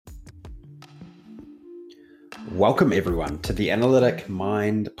Welcome everyone to the Analytic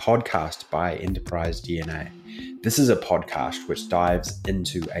Mind podcast by Enterprise DNA. This is a podcast which dives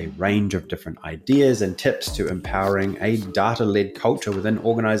into a range of different ideas and tips to empowering a data-led culture within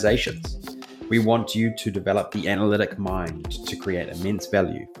organizations. We want you to develop the analytic mind to create immense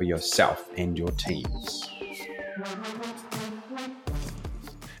value for yourself and your teams.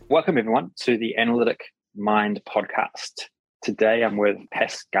 Welcome everyone to the Analytic Mind podcast. Today I'm with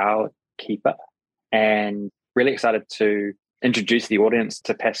Pascal, Kiefer, and really excited to introduce the audience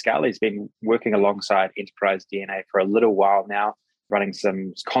to Pascal. He's been working alongside Enterprise DNA for a little while now, running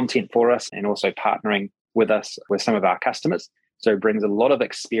some content for us and also partnering with us with some of our customers. So he brings a lot of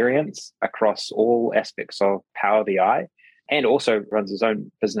experience across all aspects of Power BI and also runs his own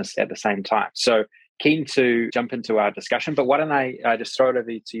business at the same time. So keen to jump into our discussion, but why don't I just throw it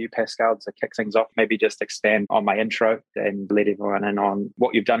over to you, Pascal, to kick things off, maybe just expand on my intro and let everyone in on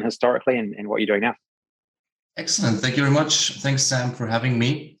what you've done historically and what you're doing now. Excellent. Thank you very much. Thanks, Sam, for having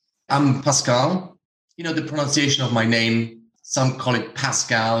me. I'm Pascal. You know, the pronunciation of my name, some call it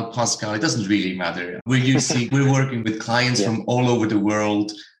Pascal. It doesn't really matter. We're working with clients from all over the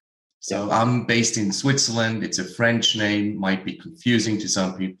world. So I'm based in Switzerland. It's a French name, might be confusing to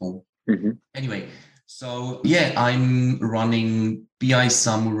some people. Anyway, so I'm running BI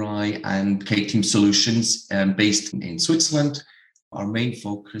Samurai and K-Team Solutions based in Switzerland. Our main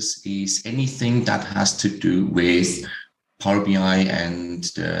focus is anything that has to do with Power BI and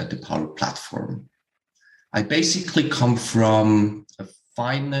the Power Platform. I basically come from a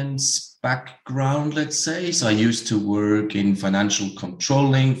finance background, let's say. So I used to work in financial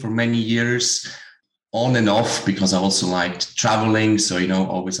controlling for many years, on and off, because I also liked traveling. So,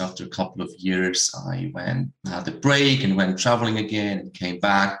 always after a couple of years, I had a break and went traveling again and came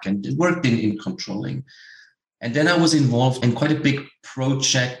back and worked in controlling. And then I was involved in quite a big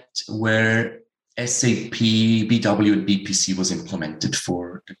project where SAP, BW, and BPC was implemented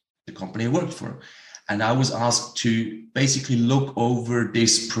for the company I worked for. And I was asked to basically look over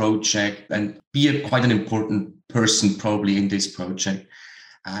this project and be quite an important person probably in this project.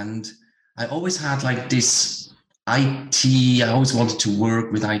 And I always had like this IT, I always wanted to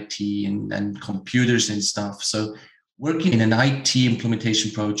work with IT and computers and stuff. So working in an IT implementation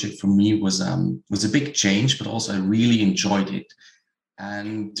project for me was a big change, but also I really enjoyed it.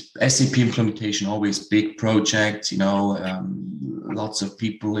 And SAP implementation, always big project, lots of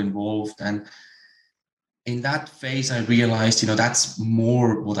people involved. And in that phase, I realized, that's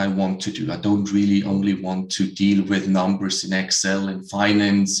more what I want to do. I don't really only want to deal with numbers in Excel and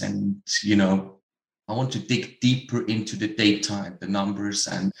finance. And, I want to dig deeper into the data and the numbers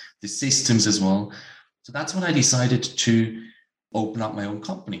and the systems as well. So that's when I decided to open up my own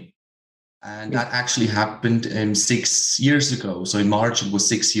company. And that actually happened 6 years ago. So in March, it was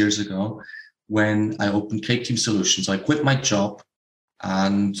 6 years ago when I opened K-Team Solutions. So I quit my job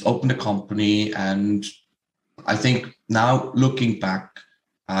and opened a company. And I think now looking back,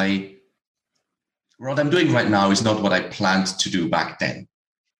 what I'm doing right now is not what I planned to do back then.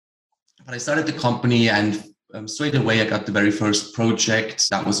 But I started the company and straight away I got the very first project.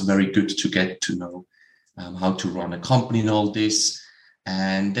 That was very good to get to know how to run a company and all this.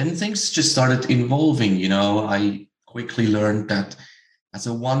 And then things just started evolving. I quickly learned that as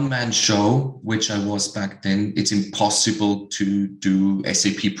a one-man show, which I was back then, it's impossible to do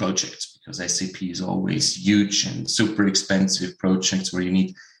SAP projects because SAP is always huge and super expensive projects where you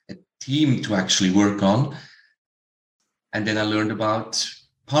need a team to actually work on. And then I learned about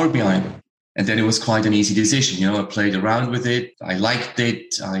Power BI. And then it was quite an easy decision. I played around with it. I liked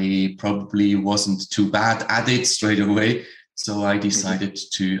it. I probably wasn't too bad at it straight away. So I decided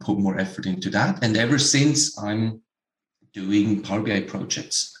to put more effort into that. And ever since, I'm doing Power BI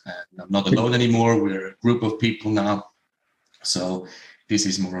projects. And I'm not alone anymore. We're a group of people now. So this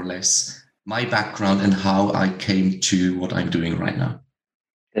is more or less my background and how I came to what I'm doing right now.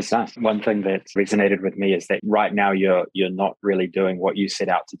 It's nice. One thing that resonated with me is that right now you're not really doing what you set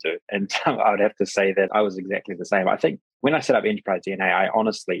out to do. And I would have to say that I was exactly the same. I think when I set up Enterprise DNA, I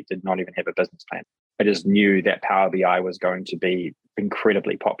honestly did not even have a business plan. I just knew that Power BI was going to be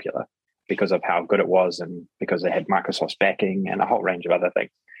incredibly popular because of how good it was and because it had Microsoft's backing and a whole range of other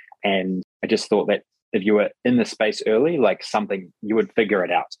things. And I just thought that if you were in the space early, like something, you would figure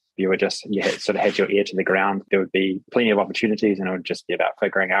it out. You had your ear to the ground. There would be plenty of opportunities and it would just be about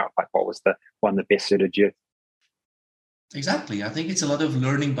figuring out like what was the one that best suited you. Exactly. I think it's a lot of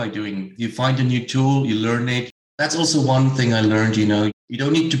learning by doing. You find a new tool, you learn it. That's also one thing I learned, you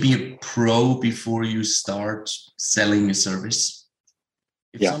don't need to be a pro before you start selling a service.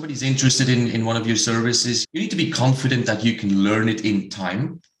 If somebody's interested in one of your services, you need to be confident that you can learn it in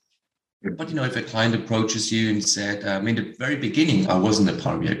time. But, if a client approaches you and said, in the very beginning, I wasn't a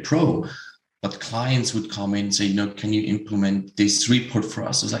Power BI pro, but clients would come in and say, can you implement this report for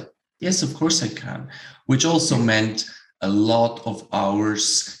us? I was like, yes, of course I can, which also meant a lot of hours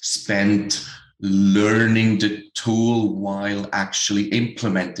spent learning the tool while actually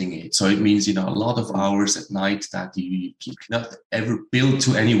implementing it. So it means, a lot of hours at night that you cannot ever bill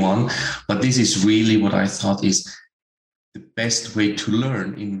to anyone. But this is really what I thought is the best way to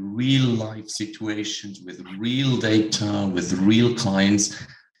learn in real life situations with real data, with real clients.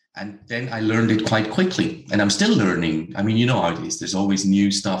 And then I learned it quite quickly, and I'm still learning. I mean, you know how it is. There's always new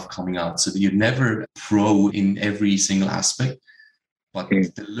stuff coming out. So you're never pro in every single aspect, but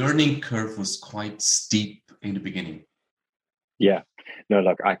the learning curve was quite steep in the beginning. Yeah, no,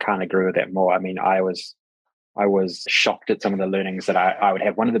 look, I can't agree with that more. I mean, I was shocked at some of the learnings that I would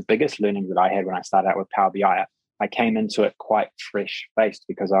have. One of the biggest learnings that I had when I started out with Power BI, I came into it quite fresh-faced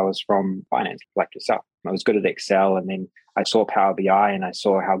because I was from finance, like yourself. I was good at Excel, and then I saw Power BI and I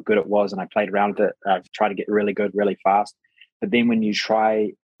saw how good it was, and I played around with it. I've tried to get really good, really fast. But then when you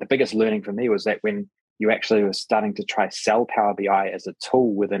try, the biggest learning for me was that when you actually were starting to try sell Power BI as a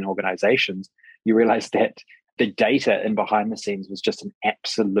tool within organizations, you realize that the data in behind the scenes was just an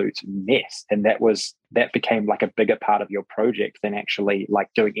absolute mess. And that became like a bigger part of your project than actually like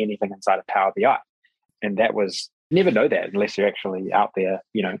doing anything inside of Power BI. And that was, never know that unless you're actually out there,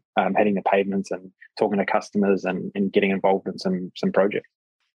 hitting the pavements and talking to customers and getting involved in some projects.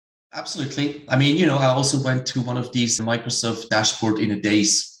 Absolutely. I mean, I also went to one of these Microsoft dashboard in a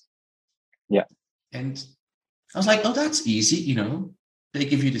days. Yeah. And I was like, oh, that's easy. They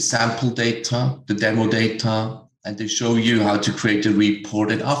give you the sample data, the demo data, and they show you how to create a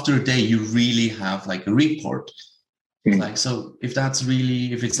report. And after a day, you really have like a report. Like, so if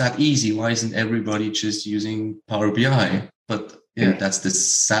it's that easy, why isn't everybody just using Power BI? But that's the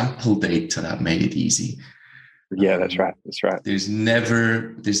sample data that made it easy. Yeah, that's right. That's right. There's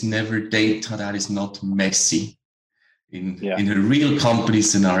never data that is not messy. In a real company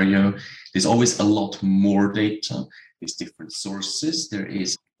scenario, there's always a lot more data. There's different sources. There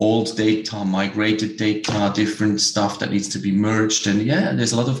is old data, migrated data, different stuff that needs to be merged. And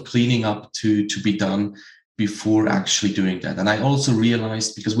there's a lot of cleaning up to be done before actually doing that. And I also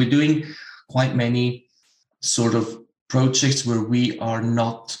realized, because we're doing quite many sort of projects where we are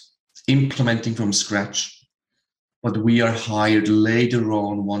not implementing from scratch, but we are hired later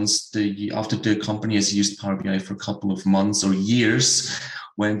on after the company has used Power BI for a couple of months or years,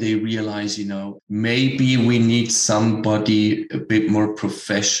 when they realize, maybe we need somebody a bit more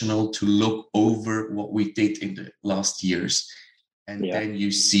professional to look over what we did in the last years. And then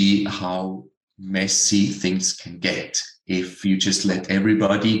you see how messy things can get if you just let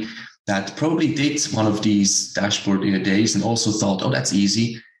everybody that probably did one of these dashboard in a days and also thought, oh, that's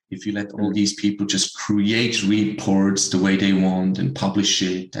easy. If you let all these people just create reports the way they want and publish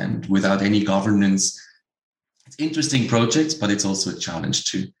it and without any governance, it's interesting projects, but it's also a challenge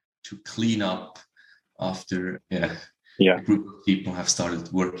to clean up after a group of people have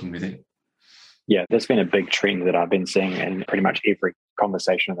started working with it. Yeah, there's been a big trend that I've been seeing in pretty much every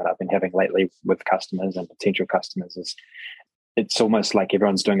conversation that I've been having lately with customers and potential customers is it's almost like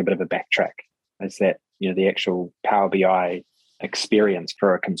everyone's doing a bit of a backtrack. Is that, the actual Power BI experience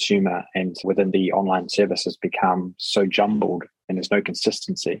for a consumer and within the online service has become so jumbled and there's no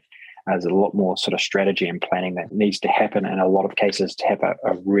consistency. There's a lot more sort of strategy and planning that needs to happen in a lot of cases to have a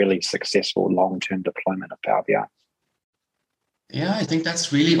really successful long-term deployment of Power BI. Yeah, I think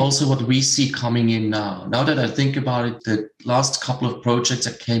that's really also what we see coming in now. Now that I think about it, the last couple of projects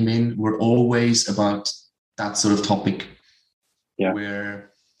that came in were always about that sort of topic,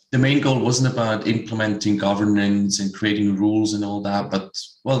 where the main goal wasn't about implementing governance and creating rules and all that, but,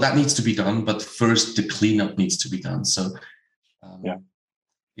 well, that needs to be done. But first, the cleanup needs to be done. So,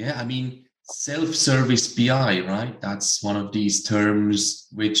 I mean, self-service BI, right? That's one of these terms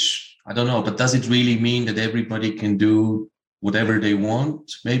which, I don't know, but does it really mean that everybody can do whatever they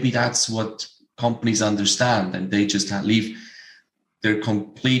want? Maybe that's what companies understand, and they just leave their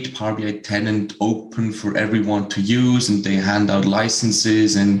complete Power BI tenant open for everyone to use, and they hand out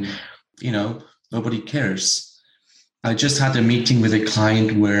licenses and, nobody cares. I just had a meeting with a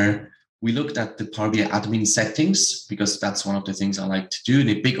client where we looked at the Power BI admin settings, because that's one of the things I like to do. In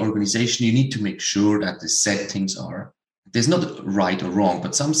a big organization, you need to make sure that the settings there's not right or wrong,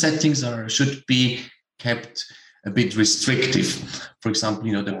 but some settings should be kept a bit restrictive. For example,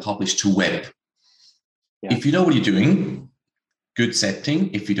 the publish to web. Yeah. If you know what you're doing, good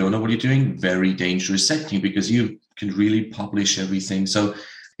setting. If you don't know what you're doing, very dangerous setting, because you can really publish everything. So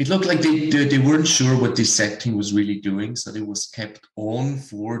It looked like they weren't sure what this setting was really doing. So it was kept on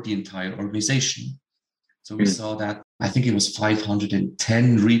for the entire organization. So we saw that, I think it was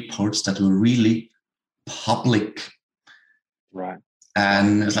 510 reports that were really public. Right.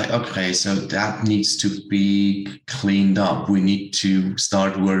 And it's like, okay, so that needs to be cleaned up. We need to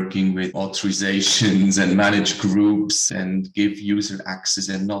start working with authorizations and manage groups and give user access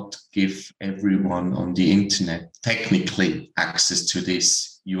and not give everyone on the internet technically access to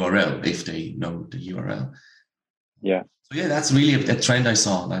this URL if they know the URL. Yeah. So yeah, that's really a trend I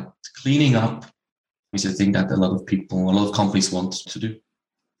saw, that cleaning up is a thing that a lot of companies want to do.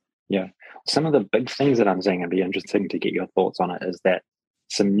 Yeah. Some of the big things that I'm seeing, and be interesting to get your thoughts on it, is that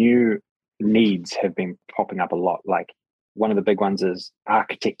some new needs have been popping up a lot. Like one of the big ones is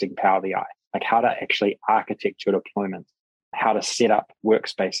architecting Power BI, like how to actually architect your deployment, how to set up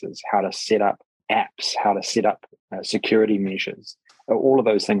workspaces, how to set up apps, how to set up security measures, all of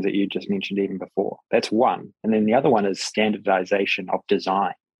those things that you just mentioned even before. That's one. And then the other one is standardization of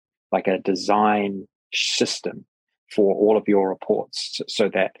design, like a design system for all of your reports so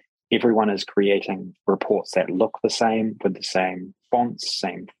that everyone is creating reports that look the same, with the same fonts,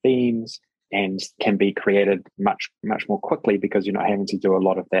 same themes, and can be created much, much more quickly because you're not having to do a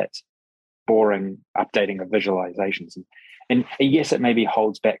lot of that boring updating of visualizations. And yes, it maybe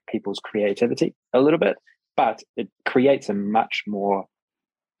holds back people's creativity a little bit, but it creates a much more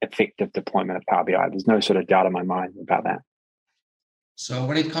effective deployment of Power BI. There's no sort of doubt in my mind about that. So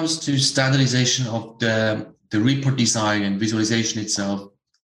when it comes to standardization of the report design and visualization itself,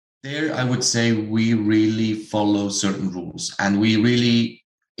 there, I would say we really follow certain rules. And we really,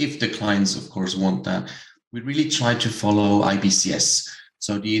 if the clients, of course, want that, we really try to follow IBCS,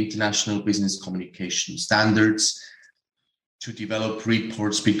 so the International Business Communication Standards, to develop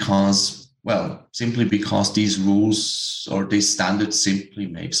reports simply because these rules or these standards simply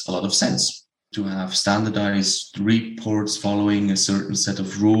makes a lot of sense. To have standardized reports following a certain set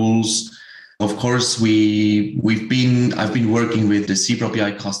of rules. Of course, I've been working with the Zebra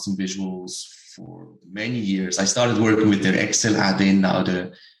BI custom visuals for many years. I started working with their Excel add-in, now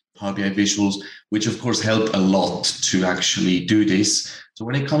the Power BI visuals, which of course help a lot to actually do this. So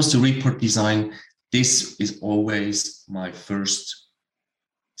when it comes to report design, this is always my first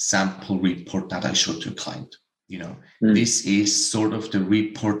sample report that I show to a client. This is sort of the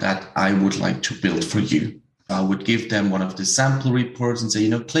report that I would like to build for you. I would give them one of the sample reports and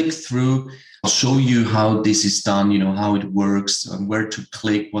say, click through. I'll show you how this is done, how it works, and where to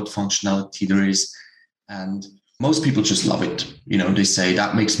click, what functionality there is. And most people just love it. They say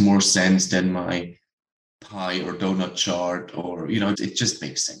that makes more sense than my pie or donut chart, or, it just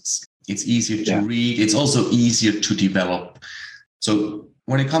makes sense. It's easier to read. It's also easier to develop. So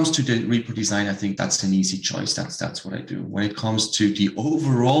when it comes to the report design, I think that's an easy choice. That's what I do. When it comes to the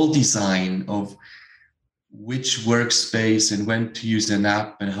overall design of which workspace and when to use an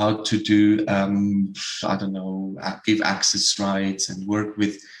app and how to do, give access rights and work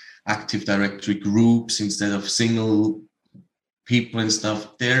with Active Directory groups instead of single people and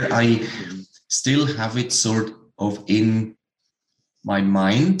stuff, there I still have it sort of in my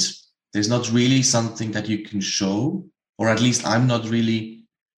mind. There's not really something that you can show, or at least I'm not really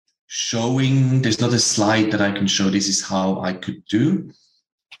showing. There's not a slide that I can show. This is how I could do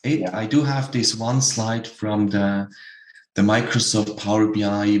it. I do have this one slide from the Microsoft Power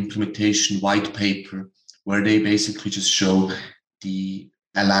BI implementation white paper, where they basically just show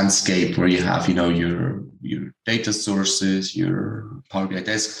a landscape where you have, your data sources, your Power BI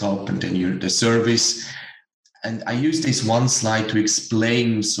desktop, and then the service. And I use this one slide to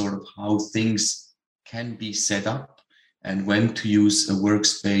explain sort of how things can be set up and when to use a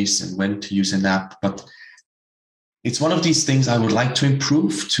workspace and when to use an app. But it's one of these things I would like to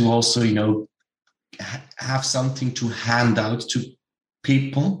improve, to also, have something to hand out to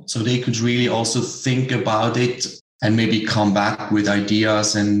people so they could really also think about it and maybe come back with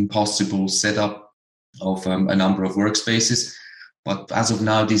ideas and possible setup of a number of workspaces. But as of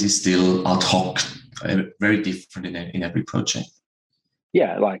now, this is still ad hoc, very different in every project.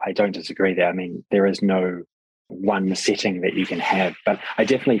 Yeah, I don't disagree there. I mean, there is no one setting that you can have, but I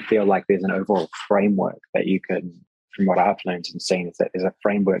definitely feel like there's an overall framework that you can, from what I've learned and seen, is that there's a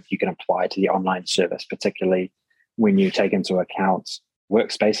framework you can apply to the online service, particularly when you take into account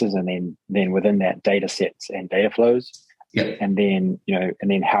workspaces and then within that data sets and data flows. Yeah. And then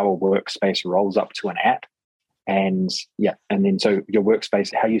how a workspace rolls up to an app. And then so your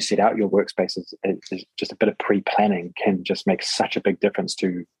workspace, how you set out your workspace is just a bit of pre-planning can just make such a big difference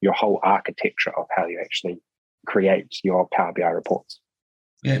to your whole architecture of how you actually create your Power BI reports.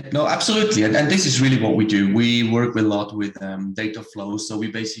 Yeah, no, absolutely. And this is really what we do. We work a lot with data flows. So we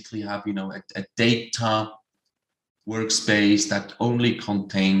basically have, a data workspace that only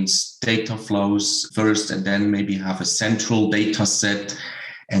contains data flows first, and then maybe have a central data set,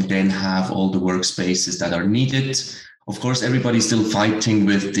 and then have all the workspaces that are needed. Of course, everybody's still fighting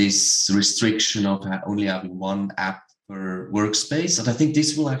with this restriction of only having one app per workspace. And I think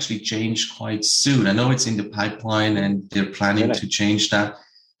this will actually change quite soon. I know it's in the pipeline and they're planning to change that.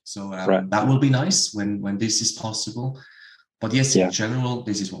 So that will be nice when this is possible. But yes, in general,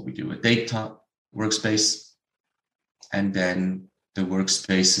 this is what we do: a data workspace, and then the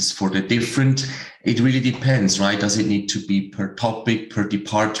workspaces for the different. It really depends, right? Does it need to be per topic, per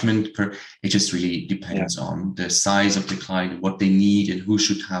department, it just really depends on the size of the client, what they need, and who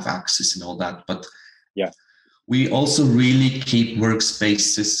should have access and all that. But we also really keep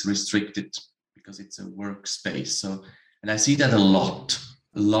workspaces restricted because it's a workspace. So, and I see that a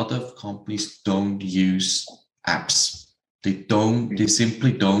lot of companies don't use apps. They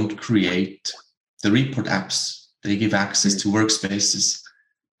simply don't create the report apps. They give access to workspaces,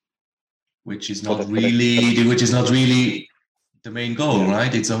 which is not really the main goal,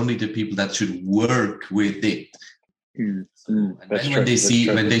 right? It's only the people that should work with it. And then when they see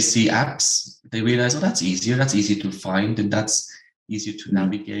apps, they realize, oh, that's easier. That's easy to find, and that's easier to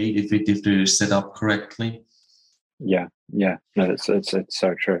navigate if they're set up correctly. Yeah. No, it's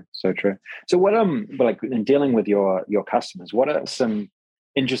so true, so true. So what like in dealing with your customers, what are some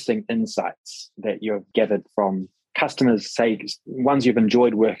interesting insights that you've gathered from customers, say ones you've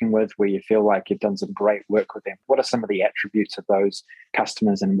enjoyed working with, where you feel like you've done some great work with them? What are some of the attributes of those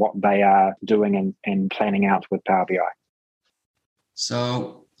customers and what they are doing and planning out with Power BI?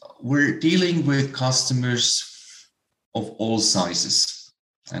 So we're dealing with customers of all sizes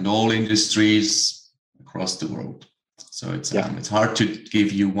and all industries across the world. So it's hard to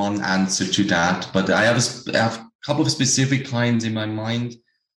give you one answer to that, but I have a couple of specific clients in my mind,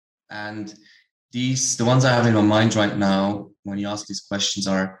 and the ones I have in my mind right now, when you ask these questions,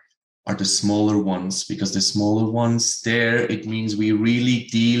 are the smaller ones, because the smaller ones there, it means we really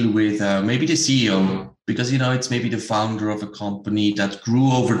deal with maybe the CEO, because it's maybe the founder of a company that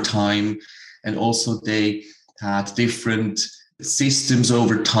grew over time, and also they had different systems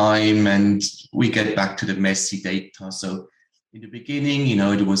over time, and we get back to the messy data. So in the beginning,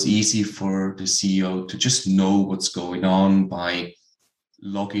 it was easy for the CEO to just know what's going on by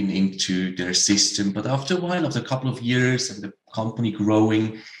logging into their system. But after a while, after a couple of years and the company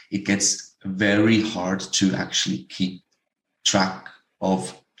growing, it gets very hard to actually keep track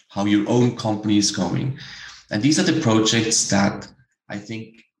of how your own company is going. And these are the projects that I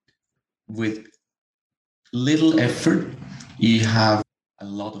think with little effort, you have a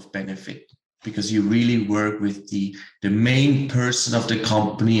lot of benefit, because you really work with the main person of the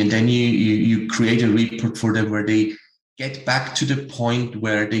company, and then you create a report for them where they get back to the point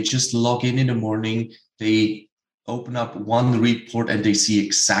where they just log in the morning, they open up one report and they see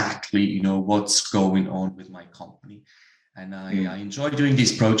exactly, what's going on with my company. And I enjoy doing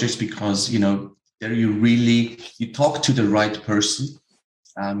these projects because, there you talk to the right person.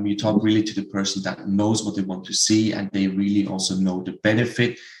 You talk really to the person that knows what they want to see, and they really also know the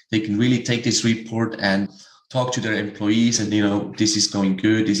benefit. They can really take this report and talk to their employees, and this is going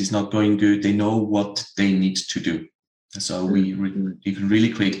good, this is not going good. They know what they need to do. So you can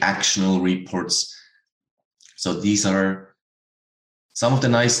really create actionable reports. So these are some of the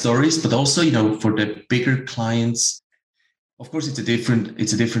nice stories, but also, for the bigger clients, of course, it's a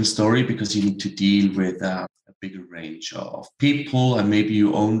different story, because you need to deal with a bigger range of people, and maybe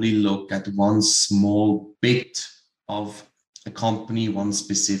you only look at one small bit of a company, one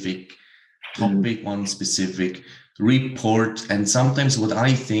specific topic, one specific report. And sometimes what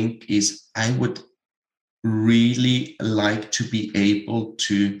I think is, I would really like to be able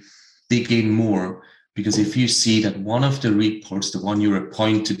to dig in more, because if you see that one of the reports, the one you're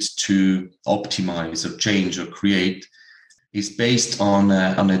appointed to optimize or change or create, is based on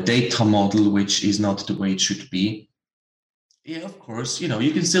a data model which is not the way it should be, of course, you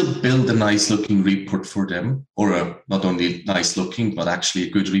can still build a nice looking report for them, or not only nice looking, but actually a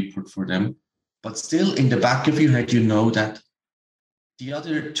good report for them. But still, in the back of your head, that the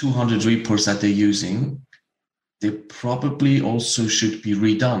other 200 reports that they're using, they probably also should be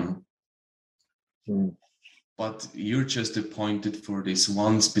redone. But you're just appointed for this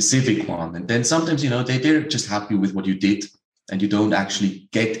one specific one. And then sometimes, they're just happy with what you did, and you don't actually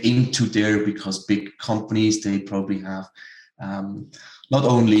get into there, because big companies, they probably have not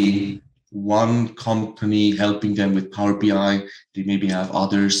only one company helping them with Power BI, they maybe have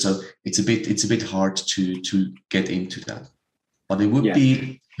others. So it's a bit hard to get into that. but it would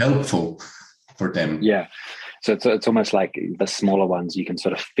be helpful for them. Yeah. So it's almost like the smaller ones, you can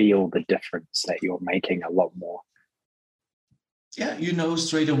sort of feel the difference that you're making a lot more. Yeah,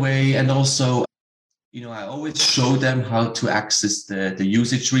 straight away. And also, I always show them how to access the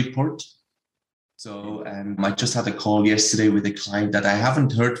usage report. So I just had a call yesterday with a client that I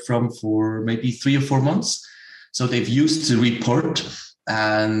haven't heard from for maybe 3 or 4 months. So they've used the report,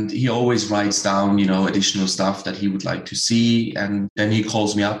 and he always writes down, additional stuff that he would like to see. And then he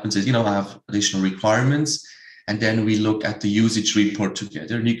calls me up and says, I have additional requirements. And then we look at the usage report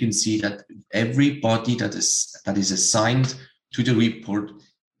together, and you can see that everybody that is assigned to the report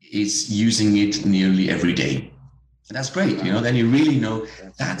is using it nearly every day. And that's great. Then you really know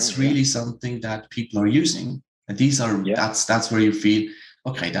that's really something that people are using. And that's where you feel,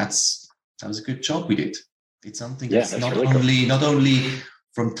 okay, that was a good job we did. It's something that's not only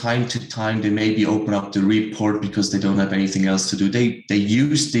from time to time, they maybe open up the report because they don't have anything else to do. They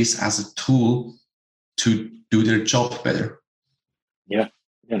use this as a tool to do their job better. Yeah.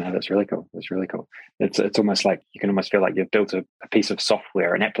 Yeah, no, that's really cool. That's really cool. It's almost like you can almost feel like you've built a piece of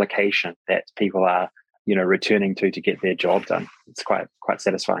software, an application that people are, returning to get their job done. It's quite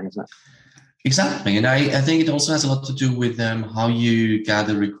satisfying, isn't it? Exactly. And I think it also has a lot to do with how you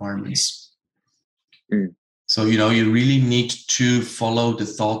gather requirements. So, you really need to follow the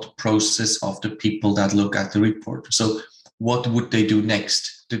thought process of the people that look at the report. So what would they do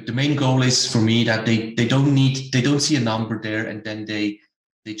next? The main goal is for me that they don't see a number there and then they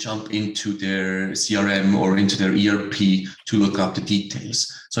jump into their CRM or into their ERP to look up the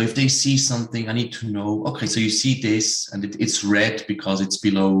details. So if they see something, I need to know, okay, so you see this and it's red because it's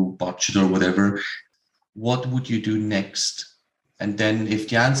below budget or whatever. What would you do next? And then if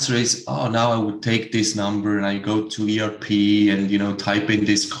the answer is, now I would take this number and I go to ERP and, type in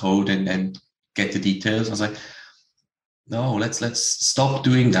this code and get the details. I was like, no, let's stop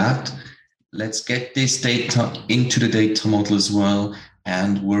doing that. Let's get this data into the data model as well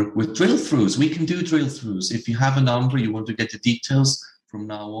and work with drill throughs. We can do drill throughs. If you have a number, you want to get the details from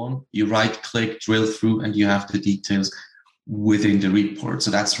now on, you right click, drill through, and you have the details within the report.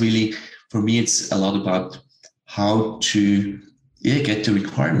 So that's really, for me, it's a lot about how to get the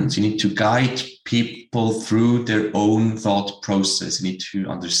requirements. You need to guide people through their own thought process. You need to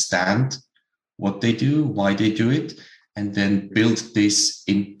understand what they do, why they do it, and then build this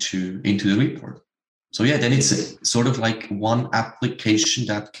into the report. So then it's sort of like one application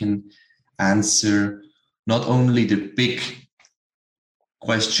that can answer not only the big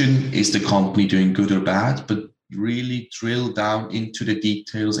question, is the company doing good or bad, but really drill down into the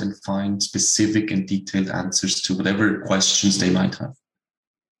details and find specific and detailed answers to whatever questions they might have.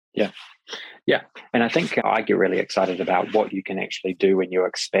 Yeah. And I think I get really excited about what you can actually do when you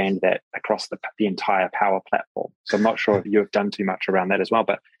expand that across the entire Power Platform. So I'm not sure if you've done too much around that as well,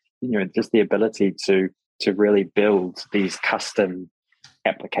 but just the ability to really build these custom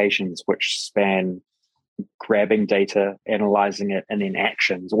applications which span grabbing data, analyzing it, and then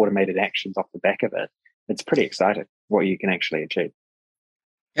automated actions off the back of it. It's pretty exciting what you can actually achieve.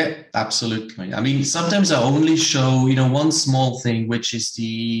 Yeah, absolutely. I mean, sometimes I only show, one small thing, which is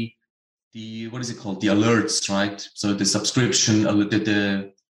the what is it called? The alerts, right? So the subscription,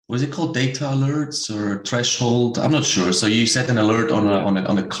 what is it called? Data alerts or threshold? I'm not sure. So you set an alert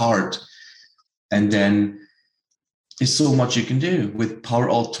on a card, and then there's so much you can do with Power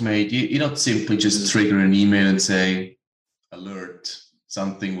Automate. You not simply just trigger an email and say, alert,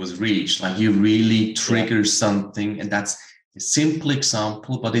 something was reached. Like you really trigger something, and that's a simple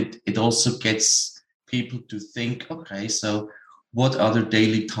example, but it also gets people to think, okay, so what other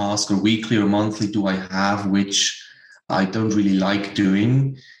daily tasks or weekly or monthly do I have which I don't really like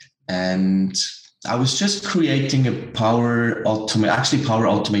doing? And I was just creating a Power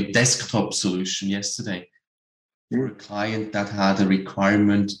Automate desktop solution yesterday for a client that had a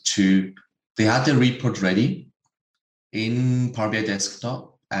requirement they had their report ready in Power BI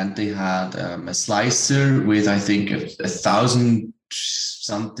Desktop, and they had a slicer with, I think, 1,000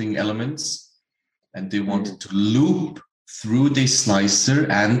 something elements, and they wanted to loop through this slicer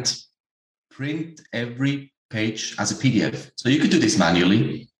and print every page as a PDF. So you could do this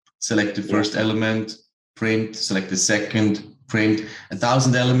manually. Select the first element, print, select the second, print,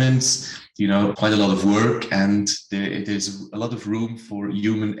 1,000 elements, quite a lot of work, and there's a lot of room for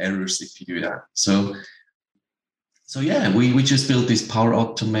human errors if you do that. So we just built this Power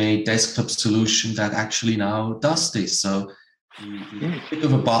Automate desktop solution that actually now does this. So you click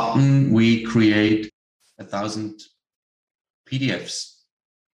of a button, we create 1,000 PDFs.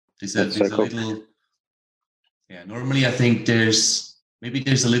 There's a little, normally I think there's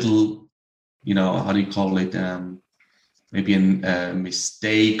a little, how do you call it? maybe a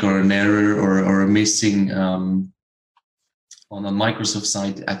mistake or an error or a missing on a Microsoft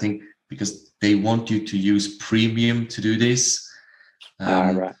side, I think, because they want you to use premium to do this.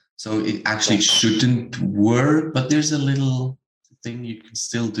 Right. So it actually shouldn't work, but there's a little thing you can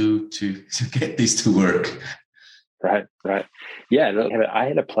still do to get this to work. Right. Yeah, I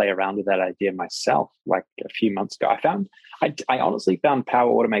had to play around with that idea myself like a few months ago. I honestly found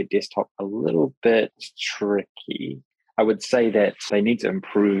Power Automate Desktop a little bit tricky. I would say that they need to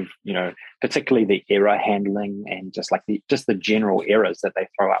improve, particularly the error handling and just the general errors that they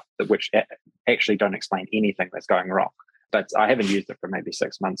throw up, which actually don't explain anything that's going wrong. But I haven't used it for maybe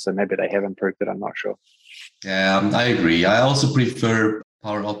 6 months, so maybe they have improved it. I'm not sure. Yeah, I agree. I also prefer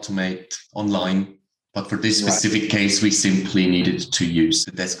Power Automate online, but for this specific case, we simply needed to use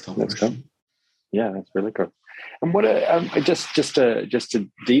the desktop version. Cool. Yeah, that's really cool. And what just to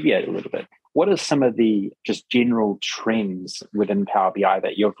deviate a little bit, what are some of the just general trends within Power BI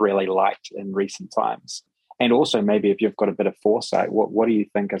that you've really liked in recent times? And also, maybe if you've got a bit of foresight, what do you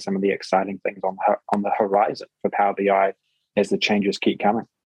think are some of the exciting things on the horizon for Power BI as the changes keep coming?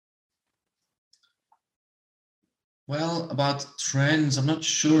 Well, about trends, I'm not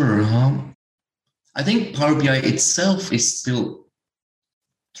sure. I think Power BI itself is still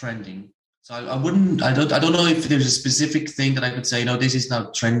trending. So I don't know if there's a specific thing that I could say, no, this is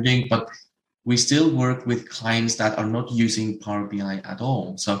not trending, but we still work with clients that are not using Power BI at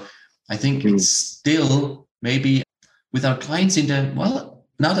all. So I think it's still maybe with our clients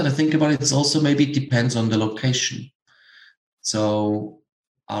now that I think about it, it's also maybe it depends on the location. So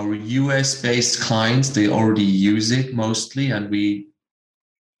our US-based clients, they already use it mostly, and we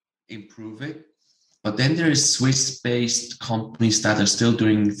improve it. But then there is Swiss-based companies that are still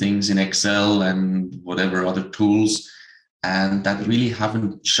doing things in Excel and whatever other tools, and that really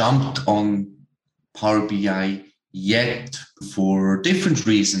haven't jumped on Power BI yet for different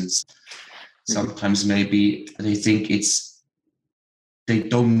reasons. Sometimes maybe they think they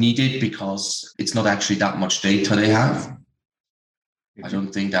don't need it because it's not actually that much data they have. I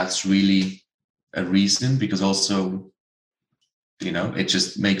don't think that's really a reason, because also, it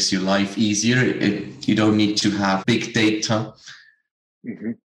just makes your life easier. You don't need to have big data.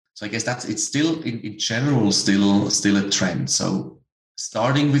 Mm-hmm. So I guess it's still in general still a trend. So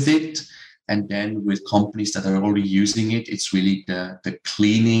starting with it, and then with companies that are already using it, it's really the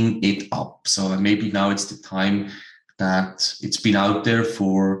cleaning it up. So maybe now it's the time that it's been out there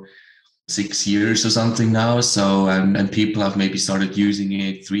for 6 years or something now. So, and people have maybe started using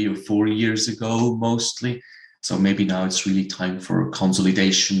it 3 or 4 years ago, mostly. So maybe now it's really time for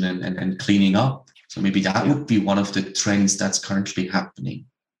consolidation and cleaning up. So maybe that would be one of the trends that's currently happening.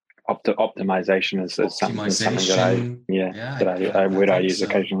 Optimization is something that I use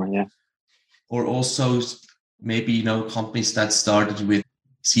occasionally. Yeah. Or also maybe, companies that started with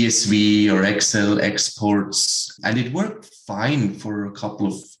CSV or Excel exports, and it worked fine for a couple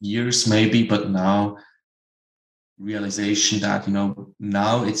of years maybe, but now realization that,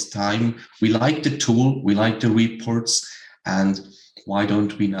 now it's time. We like the tool, we like the reports, and why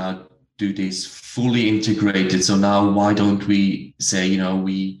don't we now do this fully integrated? So now why don't we say,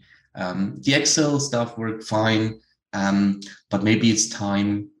 the Excel stuff worked fine, but maybe it's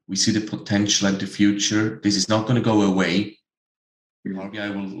time. We see the potential and the future. This is not going to go away. Power BI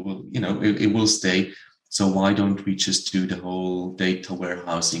will it will stay. So why don't we just do the whole data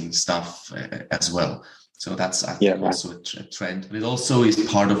warehousing stuff as well? So that's, I think, also a trend. But it also is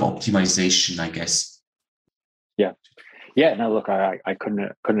part of optimization, I guess. Yeah. Yeah. No, look, I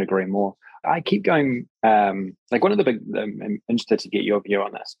couldn't agree more. I keep going, like one of the big, I'm interested to get your view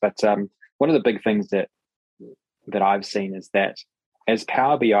on this, but one of the big things that I've seen is that as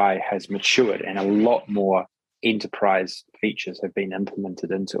Power BI has matured and a lot more enterprise features have been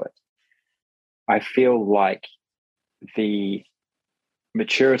implemented into it, I feel like the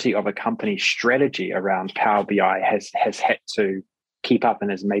maturity of a company's strategy around Power BI has had to keep up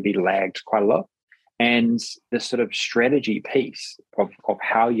and has maybe lagged quite a lot. And the sort of strategy piece of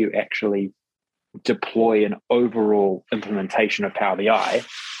how you actually deploy an overall implementation of Power BI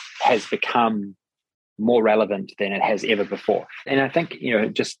has become more relevant than it has ever before. And I think,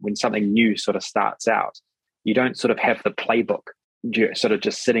 just when something new sort of starts out, you don't sort of have the playbook sort of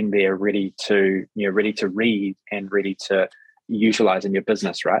just sitting there ready to read and ready to utilize in your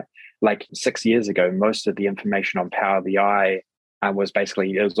business, right? Like 6 years ago, most of the information on Power BI was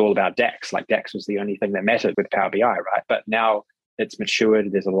all about DAX. Like DAX was the only thing that mattered with Power BI, right? But now it's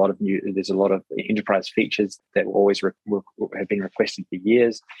matured. There's a lot of enterprise features that always have been requested for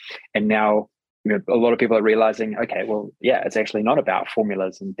years. And now a lot of people are realizing, okay, well, yeah, it's actually not about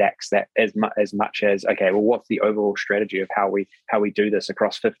formulas and DAX that as much as, okay, well, what's the overall strategy of how we do this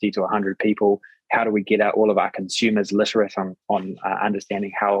across 50 to 100 people? How do we get out all of our consumers literate on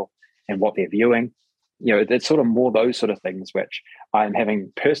understanding how and what they're viewing? It's sort of more those sort of things which I'm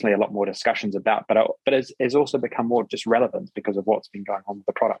having personally a lot more discussions about, but it's also become more just relevant because of what's been going on with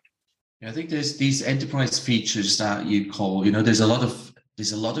the product. Yeah, I think there's these enterprise features that you call, there's a lot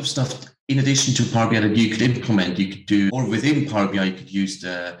of stuff in addition to Power BI that you could implement. You could do, or within Power BI, you could use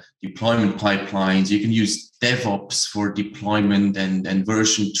the deployment pipelines. You can use DevOps for deployment and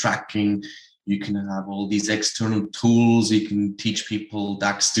version tracking. You can have all these external tools. You can teach people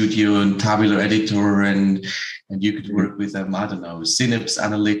DAX Studio and Tabular Editor, and you could work with Synapse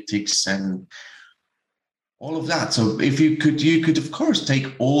Analytics and all of that. So if you could of course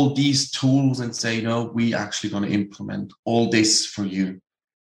take all these tools and say, no, we actually going to implement all this for you.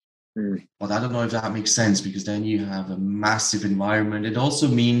 But I don't know if that makes sense, because then you have a massive environment. It also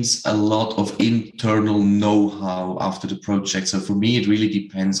means a lot of internal know-how after the project. So for me, it really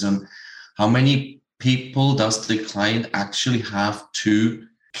depends on how many people does the client actually have to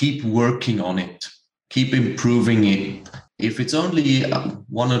keep working on it, keep improving it. If it's only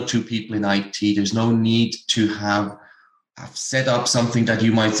one or two people in IT, there's no need to have set up something that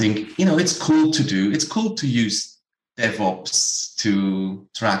you might think, it's cool to do. It's cool to use DevOps to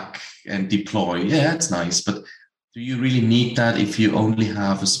track and deploy. Yeah, that's nice. But do you really need that if you only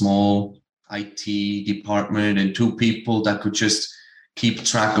have a small IT department and two people that could just keep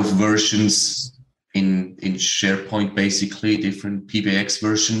track of versions in SharePoint, basically, different PBX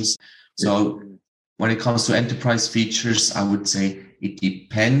versions? So when it comes to enterprise features, I would say it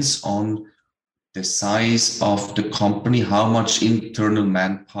depends on the size of the company, how much internal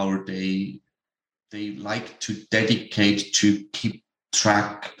manpower they like to dedicate to keep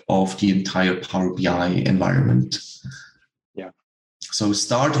track of the entire Power BI environment. Yeah. So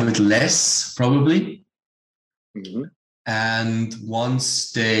start with less, probably. Mm-hmm. And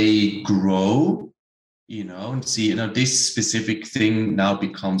once they grow, and see, this specific thing now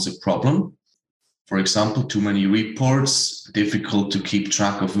becomes a problem. For example, too many reports, difficult to keep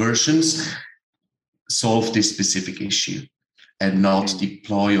track of versions, solve this specific issue and not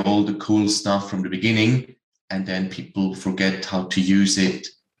deploy all the cool stuff from the beginning, and then people forget how to use it.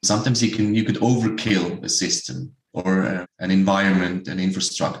 Sometimes you could overkill a system or an environment and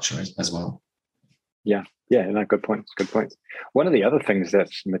infrastructure as well. Yeah, no, good points. One of the other things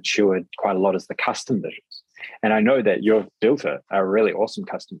that's matured quite a lot is the custom visuals. And I know that you've built a really awesome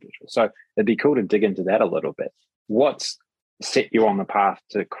custom visual. So it'd be cool to dig into that a little bit. What's set you on the path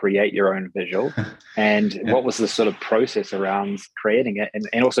to create your own visual, and what was the sort of process around creating it,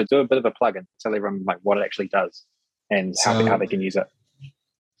 and also do a bit of a plug and tell everyone like what it actually does and how they can use it.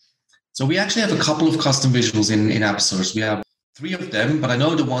 So we actually have a couple of custom visuals in AppSource. We have 3 of them, but I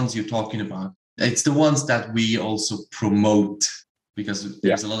know the ones you're talking about. It's the ones that we also promote because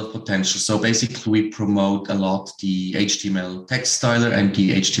there's a lot of potential. So basically we promote a lot the HTML text styler and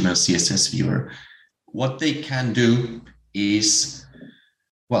the HTML CSS viewer. What they can do is,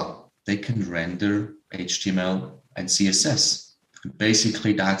 they can render HTML and CSS.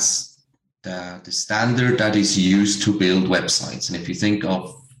 Basically, that's the standard that is used to build websites. And if you think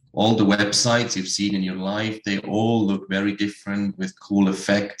of all the websites you've seen in your life, they all look very different with cool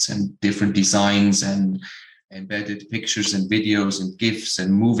effects and different designs and embedded pictures and videos and GIFs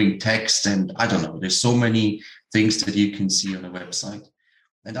and moving text. And I don't know, there's so many things that you can see on a website.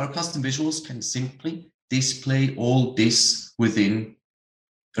 And our custom visuals can simply display all this within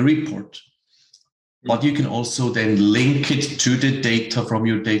a report. But you can also then link it to the data from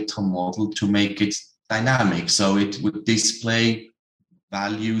your data model to make it dynamic. So it would display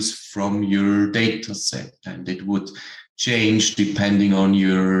values from your data set, and it would change depending on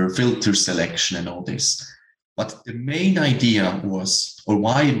your filter selection and all this. But the main idea was, or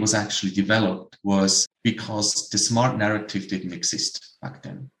why it was actually developed, was because the smart narrative didn't exist back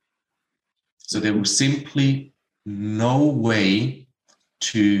then. So there was simply no way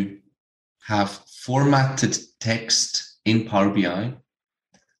to have formatted text in Power BI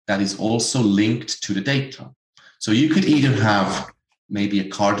that is also linked to the data. So you could either have maybe a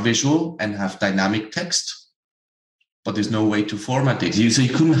card visual and have dynamic text, but there's no way to format it. So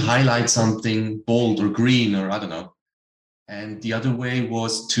you couldn't highlight something bold or green or I don't know. And the other way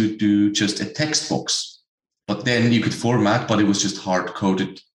was to do just a text box, but then you could format, but it was just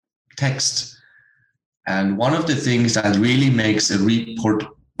hard-coded text. And one of the things that really makes a report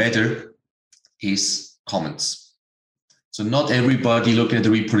better is comments. So not everybody looking at the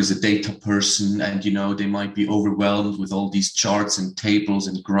report is a data person, and they might be overwhelmed with all these charts and tables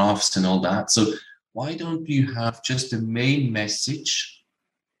and graphs and all that. So why don't you have just the main message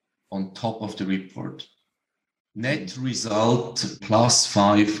on top of the report? Net result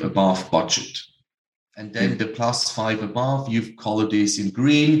 +5 above budget. And then the +5 above, you've colored this in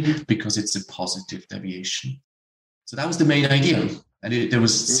green because it's a positive deviation. So that was the main idea. And there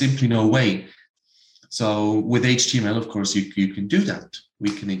was simply no way. So with HTML, of course, you can do that. We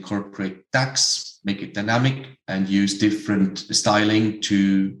can incorporate DAX, make it dynamic, and use different styling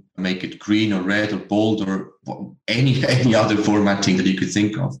to make it green or red or bold or any other formatting that you could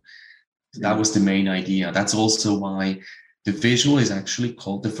think of. So that was the main idea. That's also why the visual is actually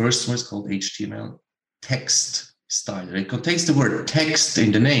called, the first one is called HTML text styler. It contains the word text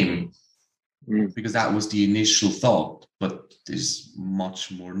in the name because that was the initial thought, but there's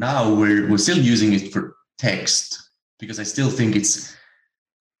much more now. We're still using it for text because I still think it's,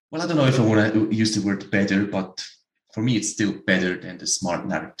 well, I don't know if I want to use the word better, but for me, it's still better than the smart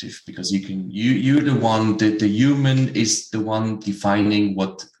narrative because you're the one, that the human is the one defining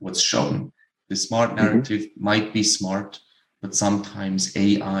what's shown. The smart narrative might be smart, but sometimes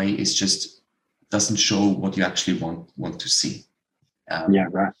AI is just doesn't show what you actually want to see.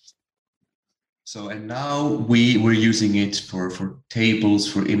 Right. So, and now we're using it for tables,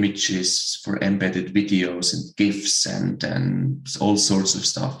 for images, for embedded videos and GIFs and all sorts of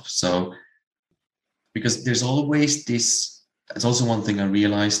stuff. So, because there's always this, it's also one thing I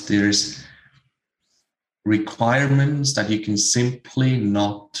realized, there's requirements that you can simply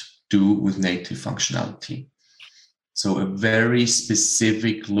not do with native functionality. So a very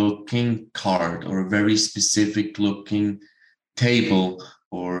specific looking card or a very specific looking table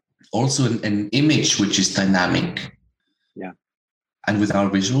or also an image which is dynamic. Yeah. And with our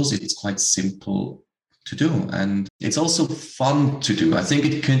visuals, it's quite simple to do. And it's also fun to do. I think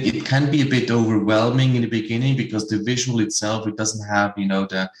it can be a bit overwhelming in the beginning because the visual itself, it doesn't have,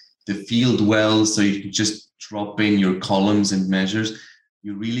 the field well, so you can just drop in your columns and measures.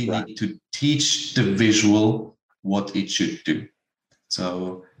 You really need to teach the visual what it should do.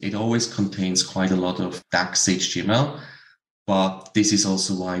 So it always contains quite a lot of DAX HTML, but this is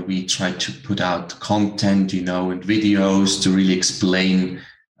also why we try to put out content, and videos to really explain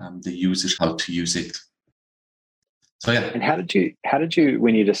the users how to use it. So yeah. And how did you,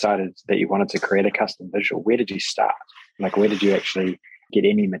 when you decided that you wanted to create a custom visual, where did you start? Like, where did you actually get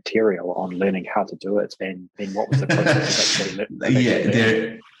any material on learning how to do it? And then what was the process of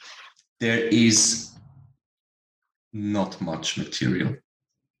actually there is not much material.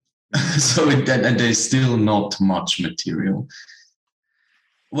 So and there's still not much material.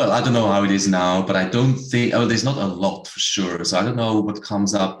 Well, I don't know how it is now, but I don't think, there's not a lot for sure. So I don't know what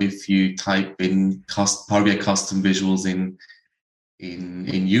comes up if you type in Power BI custom visuals in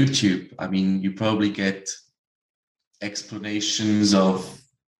YouTube. I mean, you probably get explanations of,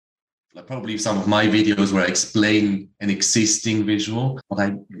 probably some of my videos where I explain an existing visual, but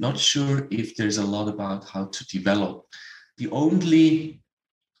I'm not sure if there's a lot about how to develop. The only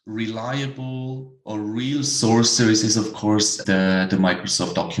reliable or real source is of course the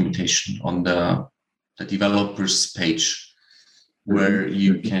Microsoft documentation on the developers page, where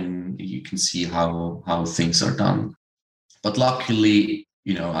you can see how things are done. But luckily,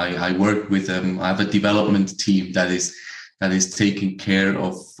 I work with them. I have a development team that is taking care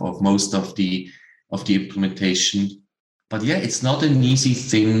of most of the implementation. But yeah, it's not an easy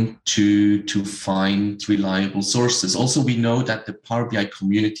thing to find reliable sources. Also, we know that the Power BI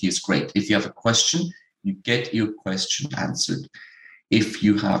community is great. If you have a question, you get your question answered. If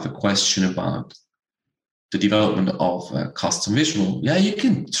you have a question about the development of a custom visual, you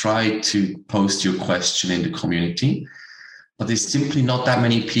can try to post your question in the community, but there's simply not that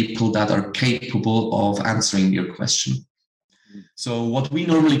many people that are capable of answering your question. So what we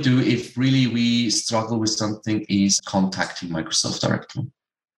normally do, if really we struggle with something, is contacting Microsoft directly.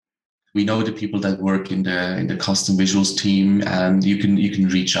 We know the people that work in the custom visuals team, and you can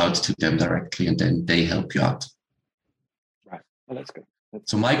reach out to them directly, and then they help you out. Right. Well, that's good.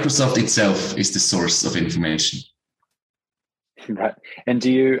 So Microsoft itself is the source of information. Right. And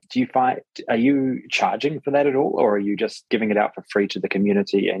do you find, are you charging for that at all, or are you just giving it out for free to the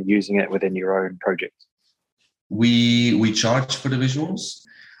community and using it within your own projects? We charge for the visuals.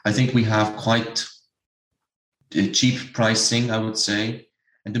 I think we have quite cheap pricing, I would say.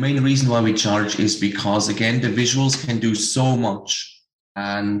 And the main reason why we charge is because, again, the visuals can do so much,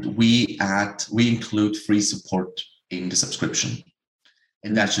 and we include free support in the subscription.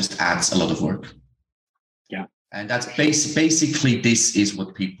 And that just adds a lot of work. Yeah. And that's basically, this is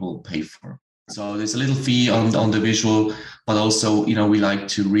what people pay for. So there's a little fee on the visual, but also, we like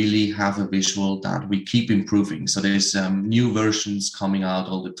to really have a visual that we keep improving. So there's new versions coming out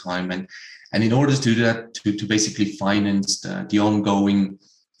all the time. And in order to do that, to basically finance the ongoing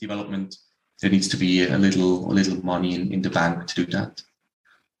development, there needs to be a little money in the bank to do that.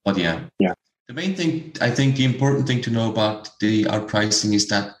 But yeah. The main thing, I think the important thing to know about our pricing is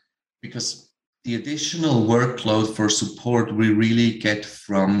that because the additional workload for support we really get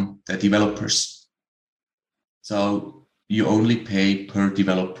from the developers. So you only pay per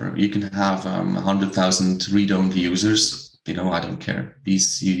developer. You can have 100,000 read-only users. I don't care.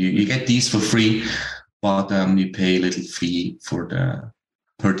 These you get these for free, but you pay a little fee for the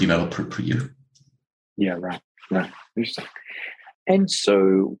per developer per year. Yeah, right. Interesting. And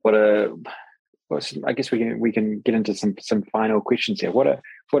so, I guess we can get into some final questions here. What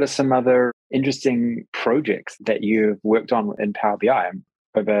are some other interesting projects that you've worked on in Power BI?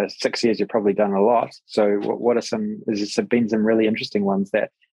 Over 6 years, you've probably done a lot. So what are has there been some really interesting ones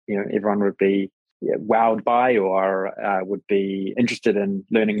that everyone would be wowed by or would be interested in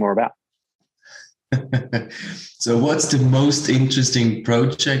learning more about? So what's the most interesting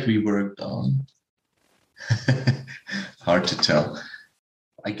project we worked on? Hard to tell.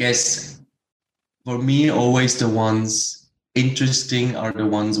 I guess for me, always the ones interesting are the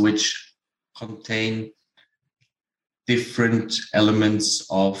ones which contain different elements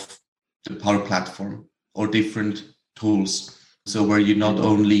of the Power Platform or different tools. So where you not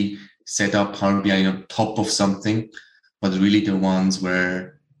only set up Power BI on top of something, but really the ones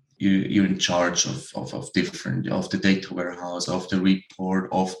where you're in charge of different, of the data warehouse, of the report,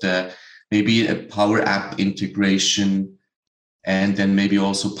 of the maybe a Power App integration, and then maybe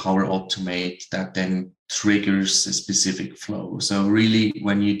also Power Automate that then triggers a specific flow. So really,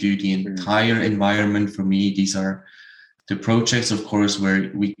 when you do the entire environment, for me, these are the projects, of course,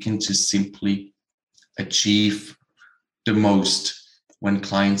 where we can just simply achieve the most when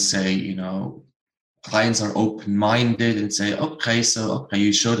clients say, clients are open-minded and say, okay,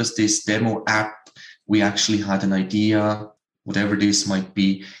 you showed us this demo app. We actually had an idea, whatever this might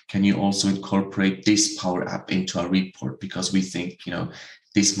be. Can you also incorporate this Power App into our report? Because we think,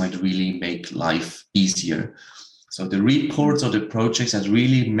 this might really make life easier. So the reports or the projects that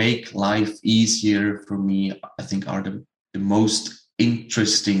really make life easier for me, I think are the most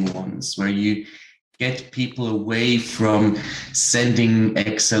interesting ones, where you get people away from sending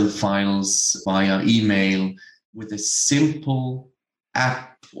Excel files via email with a simple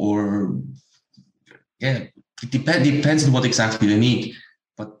app, or it depends on what exactly they need,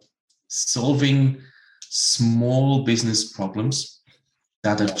 but solving small business problems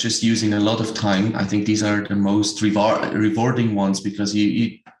that are just using a lot of time. I think these are the most rewarding ones, because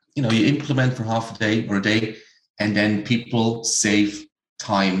you implement for half a day or a day, and then people save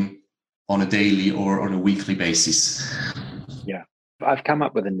time on a daily or on a weekly basis. Yeah, I've come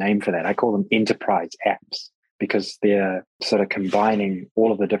up with a name for that. I call them enterprise apps, because they're sort of combining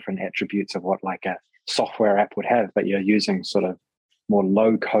all of the different attributes of what like a software app would have, but you're using sort of more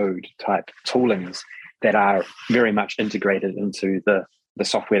low code type toolings that are very much integrated into the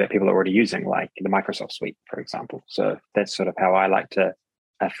software that people are already using, like the Microsoft Suite, for example. So that's sort of how I like to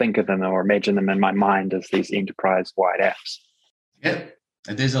think of them or imagine them in my mind, as these enterprise-wide apps. Yeah,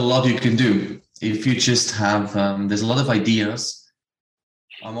 and there's a lot you can do if you just have. There's a lot of ideas.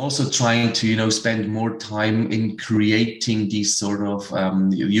 I'm also trying to, spend more time in creating these sort of,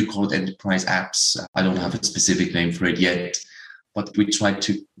 you call it enterprise apps. I don't have a specific name for it yet, but we try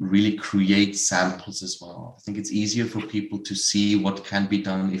to really create samples as well. I think it's easier for people to see what can be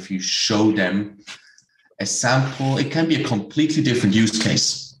done if you show them a sample. It can be a completely different use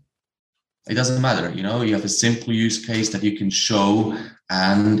case. It doesn't matter, you have a simple use case that you can show,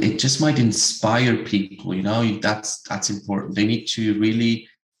 and it just might inspire people, that's important. They need to really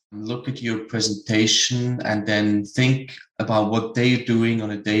look at your presentation and then think about what they're doing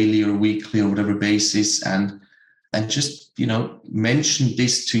on a daily or weekly or whatever basis, and just, mention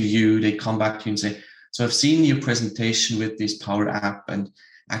this to you. They come back to you and say, so I've seen your presentation with this Power App, and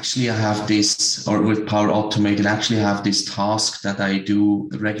actually I have this, or with Power Automate, and actually I have this task that I do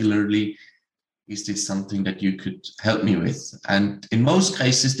regularly. Is this something that you could help me with? And in most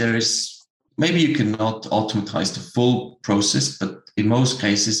cases, maybe you cannot automatize the full process, but in most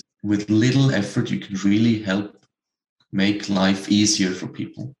cases, with little effort, you can really help make life easier for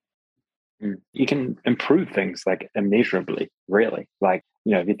people. You can improve things like immeasurably, really. Like,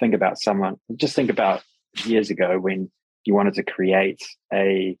 if you think about just think about years ago when you wanted to create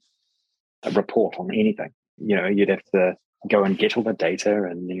a report on anything. You'd have to go and get all the data,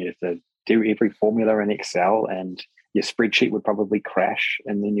 and then you'd have to do every formula in Excel, and your spreadsheet would probably crash,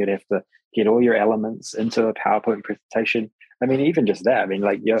 and then you'd have to get all your elements into a PowerPoint presentation. I mean, even just that. I mean,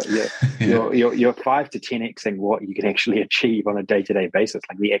 like you're 5 to 10xing what you can actually achieve on a day-to-day basis,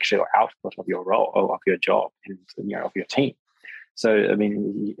 like the actual output of your role or of your job and of your team. So, I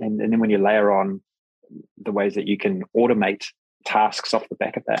mean, and then when you layer on the ways that you can automate tasks off the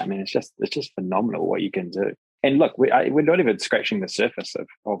back of that, I mean, it's just phenomenal what you can do. And look, we're not even scratching the surface of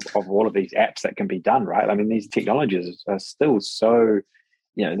all of these apps that can be done, right? I mean, these technologies are still so,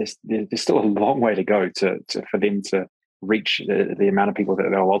 there's still a long way to go for them to reach the amount of people that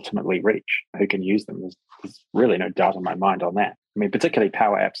they'll ultimately reach who can use them. There's really no doubt in my mind on that. I mean, particularly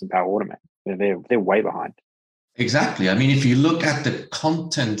Power Apps and Power Automate, they're way behind. Exactly. I mean, if you look at the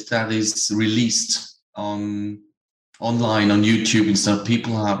content that is released online on YouTube and stuff,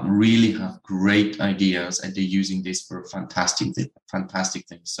 people really have great ideas, and they're using this for fantastic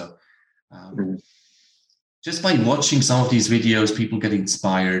things. So just by watching some of these videos, people get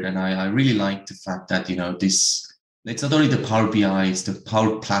inspired, and I really like the fact that it's not only the Power BI, it's the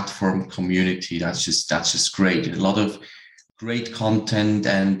Power Platform community. That's just great. A lot of great content,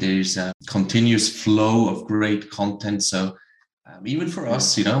 and there's a continuous flow of great content. So even for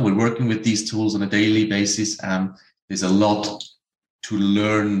us, we're working with these tools on a daily basis. There's a lot to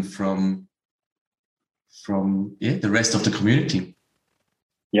learn from the rest of the community.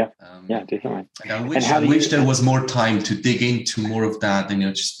 Yeah, definitely. And I wish there was more time to dig into more of that and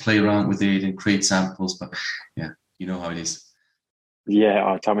just play around with it and create samples. But yeah, you know how it is.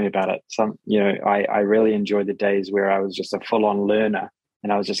 Yeah, tell me about it. I really enjoyed the days where I was just a full-on learner,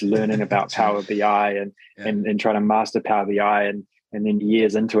 and I was just learning about Power BI and trying to master Power BI, and then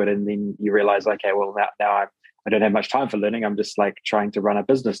years into it, and then you realize, okay, well now I don't have much time for learning. I'm just like trying to run a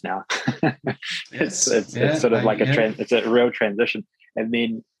business now. It's sort of like it's a real transition, and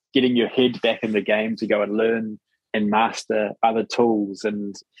then getting your head back in the game to go and learn and master other tools,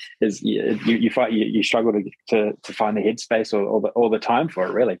 and you struggle to find the headspace or the time for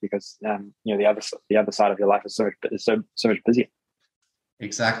it, really, because the other side of your life is so much busier.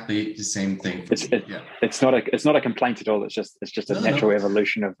 Exactly the same thing. It's not a complaint at all. It's just a natural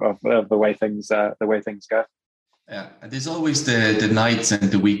evolution of the way things go. Yeah, and there's always the nights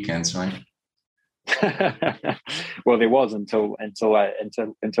and the weekends, right? Well, there was until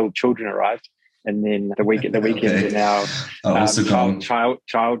children arrived. And then the weekend are now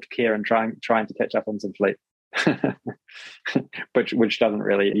child care and trying to catch up on some sleep, which doesn't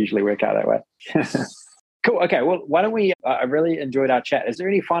really usually work out that way. Cool. Okay. Well, why don't we? I really enjoyed our chat. Is there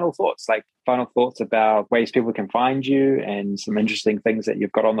any final thoughts about ways people can find you and some interesting things that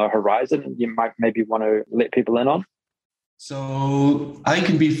you've got on the horizon and you might maybe want to let people in on? So we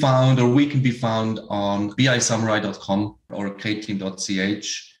can be found on bisamurai.com or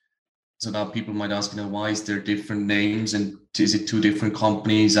kteam.ch. So now people might ask, why is there different names and is it two different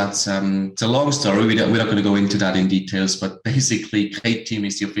companies? That's it's a long story. We're not going to go into that in details, but basically Kteam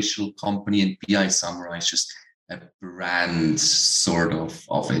is the official company and BI Samurai is just a brand sort of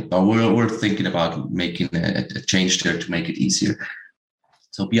it. But we're thinking about making a change there to make it easier.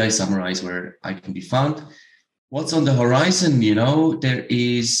 So BI Samurai is where I can be found. What's on the horizon? There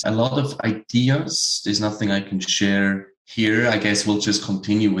is a lot of ideas. There's nothing I can share here. I guess we'll just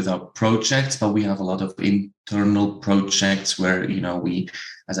continue with our projects, but we have a lot of internal projects where, we,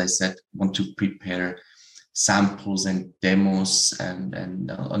 as I said, want to prepare samples and demos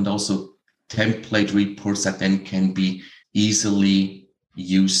and also template reports that then can be easily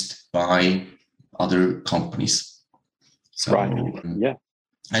used by other companies. So, right. Yeah.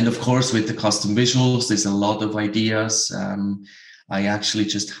 And of course, with the custom visuals, there's a lot of ideas. I actually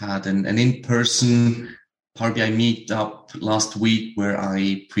just had an in-person Power BI meetup last week where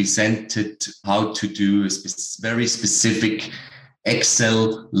I presented how to do a very specific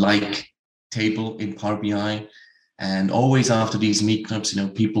Excel-like table in Power BI. And always after these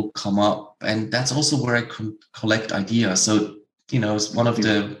meetups, people come up, and that's also where I collect ideas. So, one of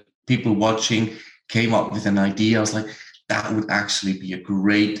the people watching came up with an idea. I was like, that would actually be a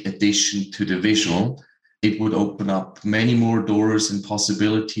great addition to the visual. It would open up many more doors and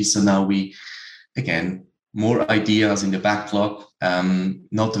possibilities. So now again, more ideas in the backlog,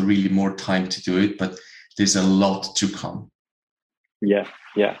 not really more time to do it, but there's a lot to come. Yeah.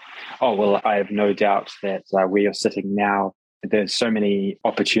 Oh, well, I have no doubt that where you're sitting now, there's so many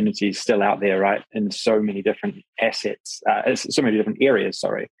opportunities still out there, right? In so many different assets, so many different areas,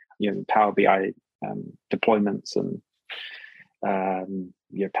 Power BI deployments and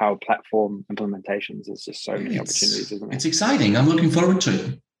Power Platform implementations. There's just so many opportunities, isn't there? It's exciting. I'm looking forward to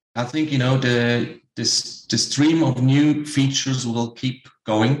it. I think, the stream of new features will keep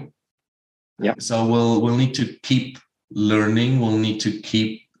going. Yeah. So we'll need to keep learning. We'll need to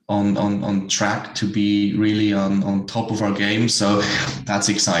keep on track to be really on top of our game. So that's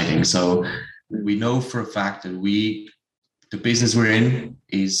exciting. So we know for a fact that the business we're in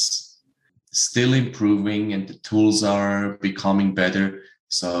is still improving and the tools are becoming better.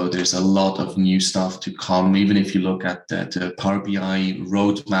 So there's a lot of new stuff to come. Even if you look at the Power BI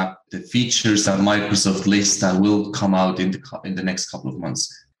roadmap, the features that Microsoft lists that will come out in the next couple of months.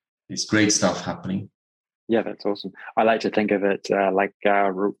 It's great stuff happening. Yeah, that's awesome. I like to think of it like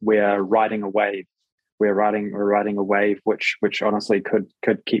we're riding a wave. We're riding a wave which honestly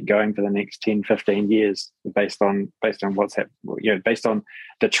could keep going for the next 10, 15 years based on what's happening, based on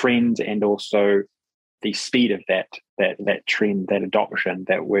the trend and also the speed of that trend, that adoption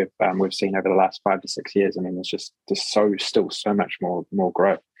that we've seen over the last 5 to 6 years. I mean, there's just still so much more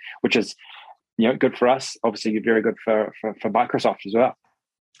growth, which is good for us. Obviously, very good for Microsoft as well.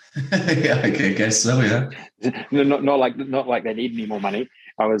 Yeah, I guess so. Yeah. Not like they need any more money.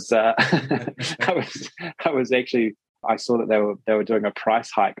 I saw that they were doing a price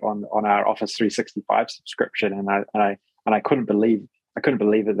hike on our Office 365 subscription, and I couldn't believe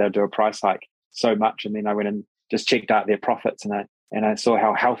that they'd do a price hike so much. And then I went and just checked out their profits, and I saw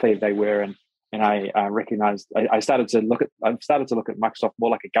how healthy they were, and I recognized I started to look at Microsoft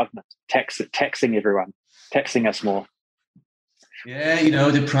more like a government, taxing everyone, taxing us more. Yeah,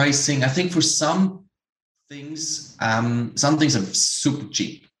 the pricing. I think for some things are super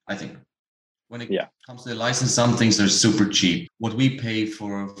cheap. I think when it comes to the license, some things are super cheap. What we pay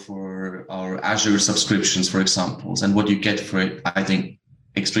for our Azure subscriptions, for example, and what you get for it, I think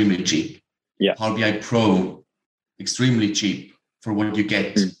extremely cheap. Yeah, Power BI Pro, extremely cheap for what you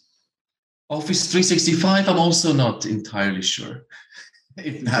get. Office 365, I'm also not entirely sure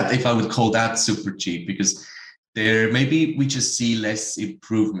if I would call that super cheap, because there maybe we just see less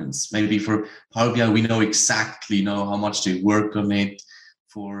improvements. Maybe for Power BI, we know exactly how much they work on it.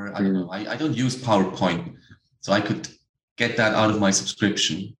 I don't know. I don't use PowerPoint, so I could get that out of my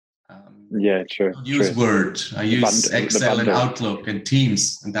subscription. Yeah, true. I don't use Word. I use Excel and Outlook and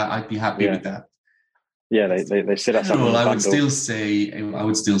Teams, and that I'd be happy with that. Yeah, they set us up. I would still say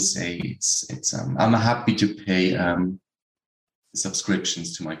it's. I'm happy to pay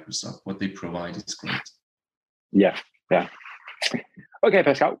subscriptions to Microsoft. What they provide is great. Yeah. Okay,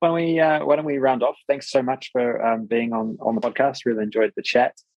 Pascal, why don't we round off? Thanks so much for being on the podcast. Really enjoyed the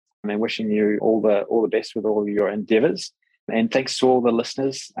chat, and wishing you all the best with all of your endeavors. And thanks to all the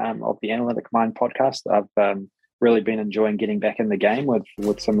listeners of the Analytic Mind podcast. I've really been enjoying getting back in the game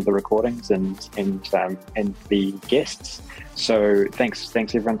with some of the recordings and the guests. So thanks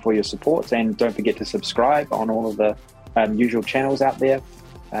everyone for your support, and don't forget to subscribe on all of the usual channels out there.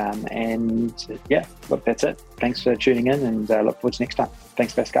 Look, that's it. Thanks for tuning in, and look forward to next time.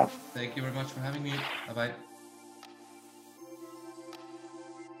 Thanks, Pascal. Thank you very much for having me. Bye-bye.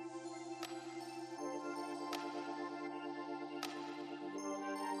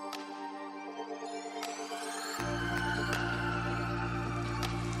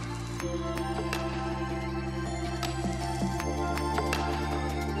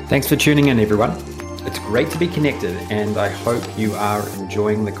 Thanks for tuning in, everyone. It's great to be connected, and I hope you are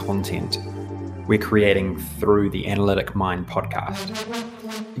enjoying the content we're creating through the Analytic Mind podcast.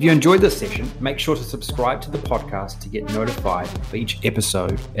 If you enjoyed this session, make sure to subscribe to the podcast to get notified of each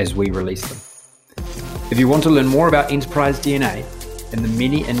episode as we release them. If you want to learn more about Enterprise DNA and the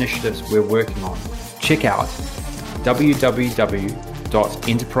many initiatives we're working on, check out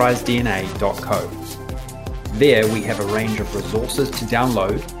www.enterprisedna.co. There we have a range of resources to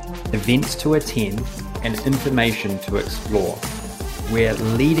download, events to attend, and information to explore. We're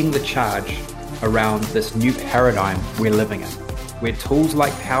leading the charge around this new paradigm we're living in, where tools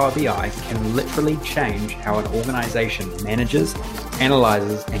like Power BI can literally change how an organization manages,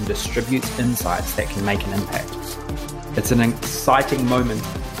 analyzes, and distributes insights that can make an impact. It's an exciting moment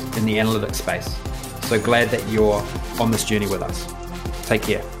in the analytics space, so glad that you're on this journey with us. Take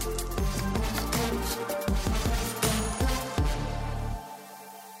care.